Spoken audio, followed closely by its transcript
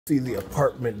See the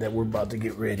apartment that we're about to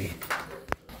get ready.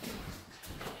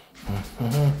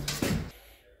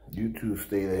 You two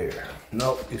stay there.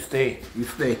 No, you stay. You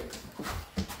stay.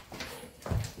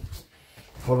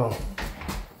 Hold on.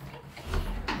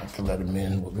 I can let him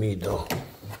in with me though.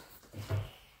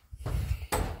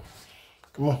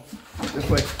 Come on. This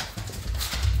way.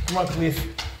 Come on, please.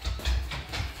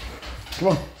 Come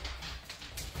on.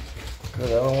 Cause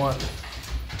I don't want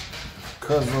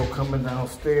Cuzzo coming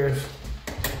downstairs.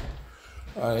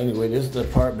 Anyway, this is the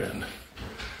apartment.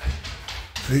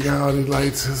 So you got all these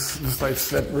lights. This light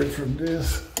separate from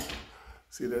this.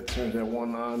 See, that turns that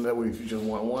one on. That way, if you just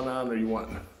want one on, or you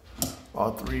want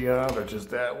all three on, or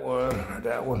just that one, or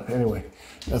that one. Anyway,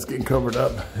 that's getting covered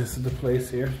up. This is the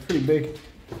place here. It's pretty big.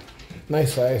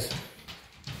 Nice size.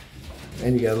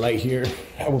 And you got a light here.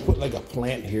 I will put like a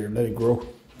plant here, let it grow.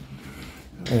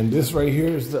 And this right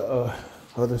here is the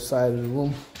other side of the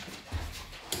room.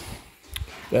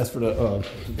 That's for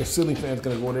the ceiling fan's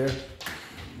gonna go there.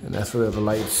 And that's for the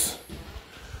lights.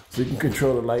 So you can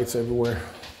control the lights everywhere.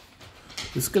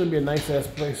 This is gonna be a nice ass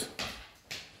place.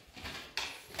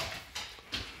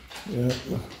 Yeah,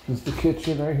 this is the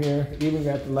kitchen right here. Even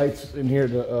got the lights in here,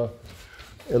 the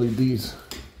LEDs.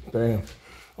 Bam.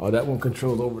 Oh, that one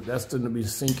controls over. That's gonna be the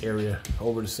sink area,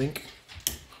 over the sink.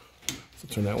 So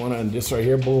turn that one on. This right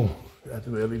here, boom. Got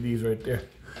the LEDs right there.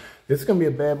 This is gonna be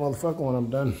a bad motherfucker when I'm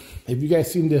done. Have you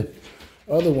guys seen the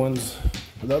other ones?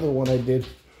 The other one I did.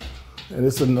 And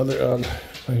this is another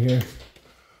right here.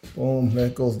 Boom,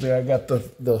 that goes there. I got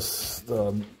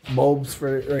the bulbs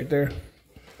for it right there.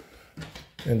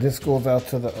 And this goes out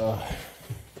to the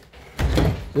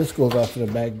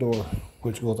back door,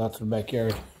 which goes out to the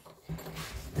backyard.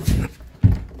 And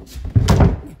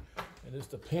it's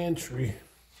the pantry.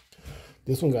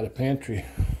 This one got a pantry.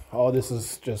 All this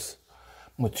is just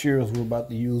materials we're about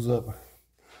to use up.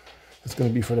 It's gonna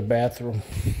be for the bathroom.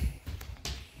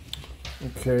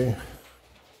 Okay.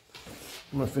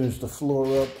 I'm gonna finish the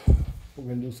floor up. We're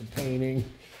gonna do some painting.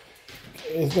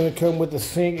 It's gonna come with the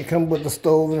sink. It comes with the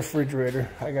stove and refrigerator.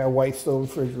 I got a white stove and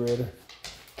refrigerator.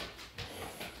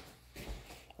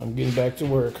 I'm getting back to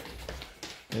work.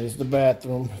 There's the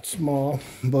bathroom. It's small,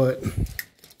 but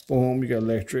boom, you got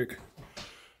electric.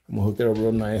 I'm gonna hook that up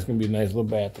real nice. It's gonna be a nice little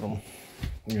bathroom.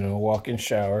 You know, walk-in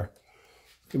shower.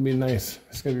 It's gonna be nice.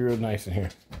 It's gonna be real nice in here.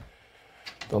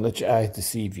 Don't let your eyes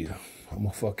deceive you. I'm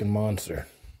a fucking monster.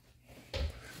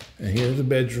 And here's the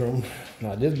bedroom.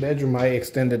 Now this bedroom, I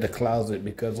extended the closet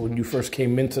because when you first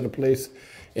came into the place,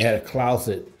 it had a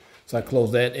closet. So I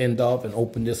closed that end off and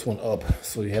opened this one up.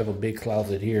 So you have a big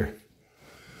closet here.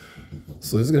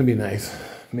 So this is gonna be nice.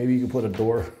 Maybe you can put a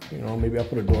door, you know, maybe I'll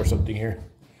put a door or something here.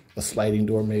 A sliding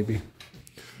door maybe.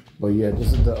 But yeah,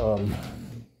 this is the,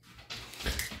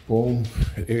 boom.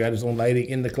 It got its own lighting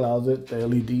in the closet, the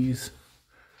LEDs.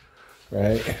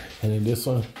 Right, and then this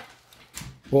one,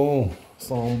 boom,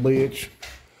 it's on bitch.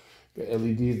 Got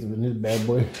LEDs in this bad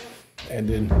boy. And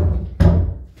then,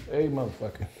 hey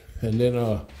motherfucker. And then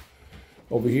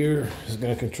over here is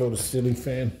gonna control the ceiling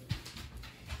fan.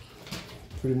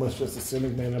 Pretty much just a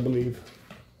ceiling fan, I believe.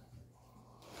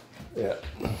 Yeah,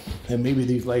 and maybe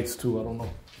these lights too, I don't know.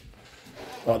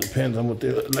 All depends on what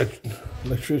the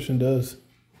electrician does.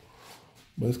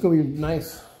 But it's gonna be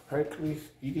nice, right, Chris?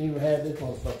 You can even have this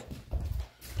motherfucker.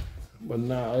 But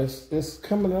nah, it's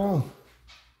coming along.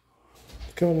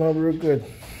 It's coming along real good.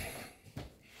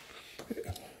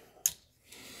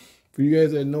 For you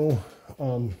guys that know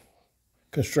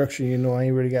construction, you know I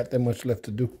ain't really got that much left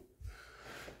to do.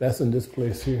 That's in this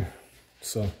place here.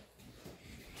 So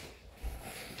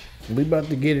we about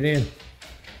to get it in.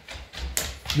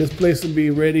 This place will be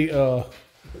ready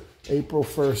April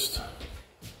 1st.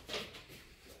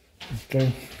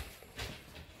 Okay.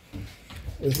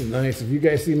 This is nice. If you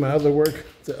guys see my other work,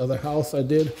 the other house I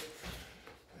did,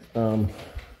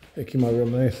 it came out real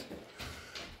nice.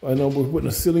 I know we're putting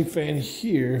a ceiling fan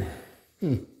here.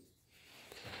 And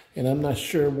I'm not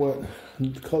sure what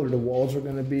color the walls are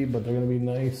gonna be, but they're gonna be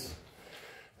nice.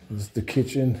 This is the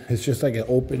kitchen. It's just like an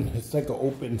open, it's like an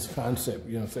open concept,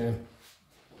 you know what I'm saying?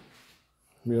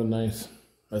 Real nice.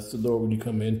 That's the door when you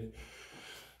come in.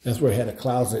 That's where I had a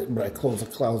closet, but I closed the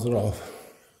closet off.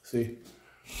 See?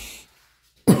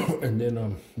 And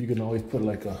then you can always put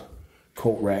like a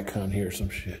coat rack on here or some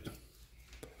shit.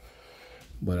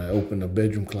 But I opened the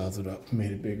bedroom closet up,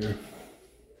 made it bigger.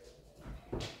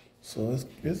 So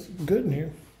it's good in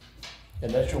here.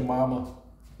 And that's your mama.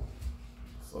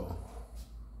 So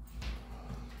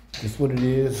this is what it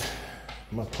is.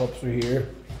 My pups are here.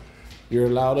 You're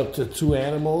allowed up to 2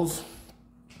 animals.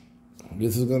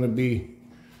 This is gonna be,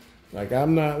 like,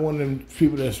 I'm not one of them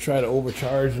people that's try to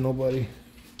overcharge nobody.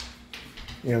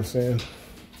 You know what I'm saying?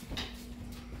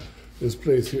 This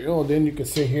place here. Oh, then you can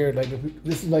sit here. Like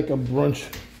this is like a brunch.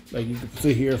 Like you can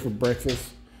sit here for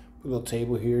breakfast. Put a little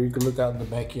table here. You can look out in the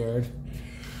backyard.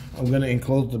 I'm gonna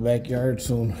enclose the backyard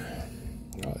soon.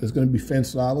 It's gonna be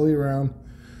fenced all the way around.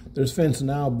 There's fence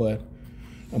now, but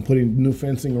I'm putting new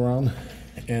fencing around.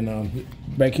 And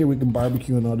back here we can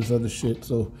barbecue and all this other shit.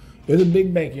 So there's a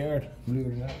big backyard, believe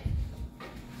it or not.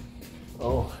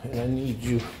 Oh, and I need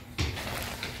you.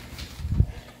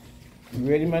 You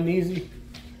ready, my Neezy?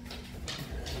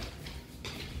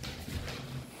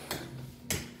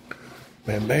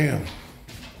 Bam, bam.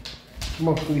 Come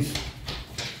on, please.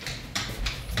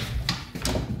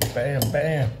 Bam,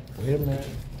 bam. Wait a minute.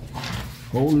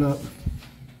 Hold up.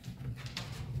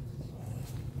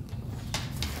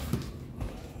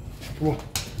 Come on.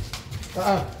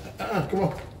 Come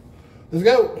on. Let's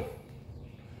go.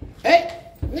 Hey,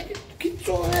 nigga, get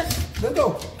your ass. Let's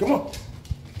go. Come on.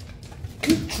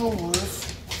 Get your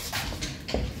ass.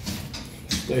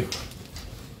 Stay.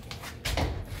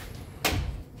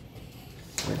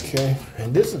 Okay,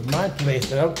 and this is my place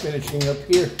that I'm finishing up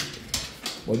here.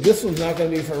 Well, this one's not gonna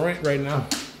be for rent right now.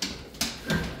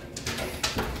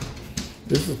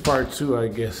 This is part 2, I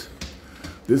guess.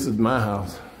 This is my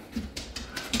house.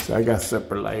 So I got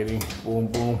separate lighting, boom,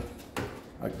 boom.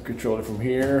 I can control it from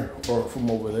here or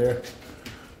from over there.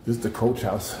 This is the coach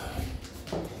house.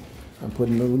 I'm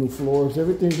putting new floors,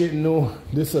 everything getting new.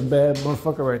 This is a bad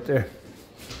motherfucker right there.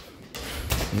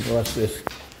 Watch this.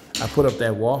 I put up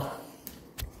that wall.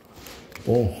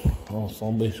 Boom. Oh,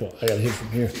 somebody shot. I gotta hit from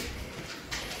here.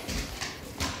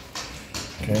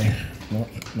 Okay.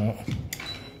 No.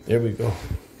 There we go.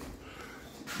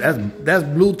 That's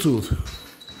Bluetooth.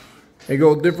 They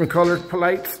go different colored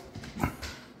lights.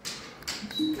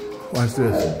 Watch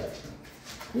this.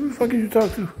 Who the fuck did you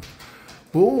talk to?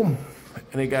 Boom.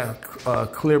 And they got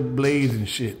clear blades and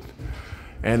shit.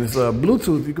 And it's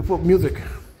Bluetooth. You can put music.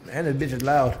 And the bitch is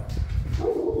loud.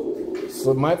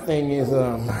 So my thing is,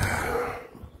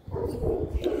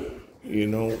 you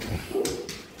know,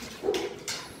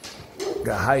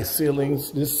 got high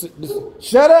ceilings. This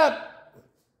shut up!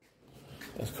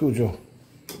 That's Cujo.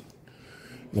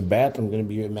 The bathroom's gonna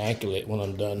be immaculate when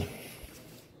I'm done.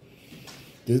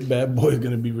 This bad boy is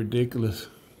gonna be ridiculous.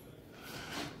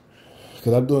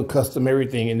 Cause I'm doing custom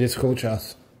everything in this coach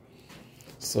house.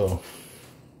 So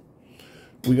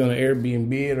we're gonna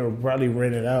Airbnb it or probably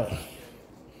rent it out.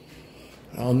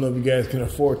 I don't know if you guys can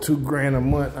afford $2 grand a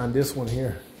month on this one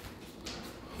here.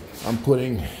 I'm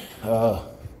putting,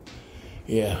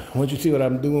 yeah, once you see what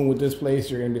I'm doing with this place,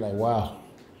 you're gonna be like, wow.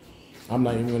 I'm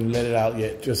not even gonna let it out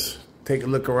yet. Just take a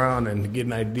look around and get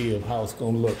an idea of how it's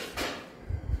gonna look.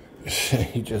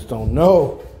 You just don't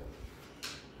know.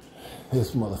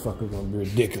 This motherfucker's gonna be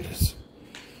ridiculous.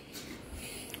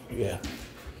 Yeah.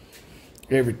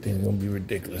 Everything's gonna be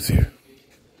ridiculous here.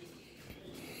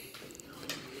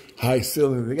 High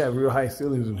ceilings. They got real high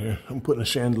ceilings in here. I'm putting a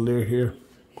chandelier here.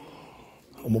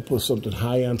 I'm gonna put something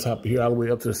high on top of here, all the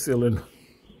way up to the ceiling.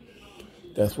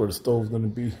 That's where the stove's gonna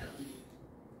be.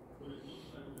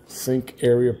 Sink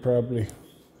area probably.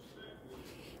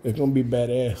 It's gonna be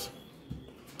badass.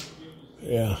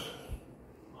 Yeah.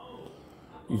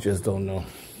 You just don't know.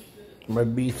 My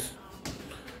beast.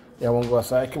 Y'all wanna go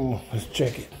outside? Come on, let's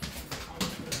check it.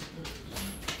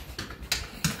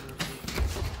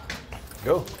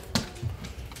 Go.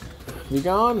 Be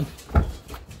gone.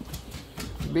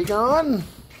 Be gone.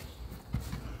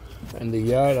 And the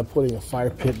yard, I'm putting a fire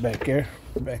pit back there.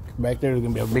 Back there, there's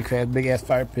gonna be a big ass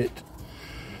fire pit.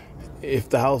 If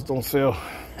the house don't sell,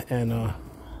 and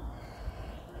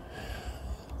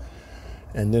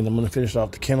then I'm gonna finish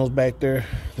off the kennels back there.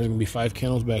 There's gonna be 5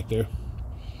 kennels back there.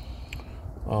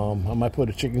 I might put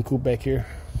a chicken coop back here.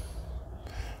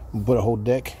 Put a whole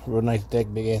deck, real nice deck,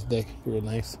 big ass deck, real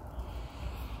nice.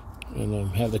 And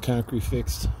have the concrete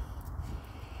fixed.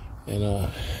 And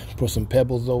put some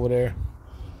pebbles over there.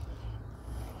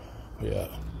 Yeah.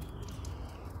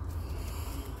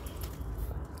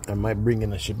 I might bring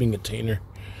in a shipping container.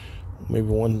 Maybe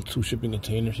 1 or 2 shipping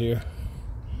containers here.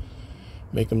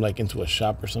 Make them like into a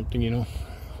shop or something, you know.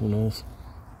 Who knows?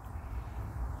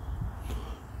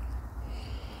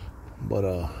 But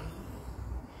I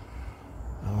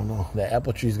don't know. That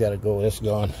apple tree's gotta go. It's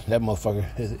gone. That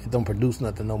motherfucker, it don't produce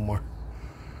nothing no more.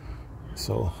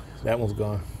 So that one's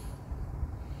gone.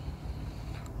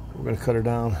 We're gonna cut her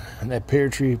down. And that pear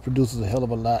tree produces a hell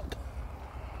of a lot.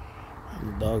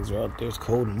 And the dogs are out there. It's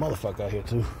cold and motherfucker out here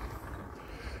too.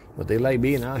 But they like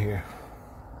being out here.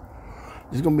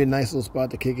 It's gonna be a nice little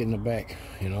spot to kick it in the back,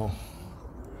 you know.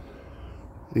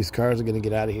 These cars are gonna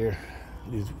get out of here.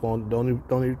 These the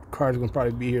only cars are gonna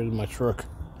probably be here in my truck.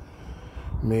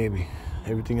 Maybe.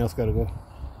 Everything else gotta go.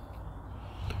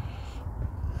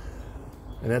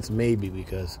 And that's maybe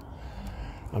because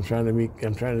I'm trying to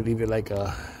leave it like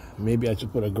maybe I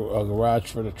should put a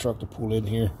garage for the truck to pull in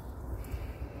here.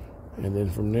 And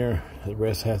then from there, the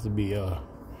rest has to be, you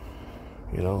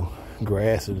know,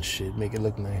 grass and shit. Make it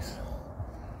look nice.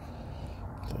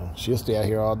 So she'll stay out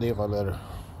here all day if I let her.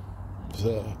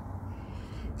 So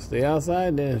stay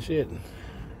outside then, shit.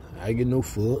 I get no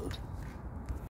fuck.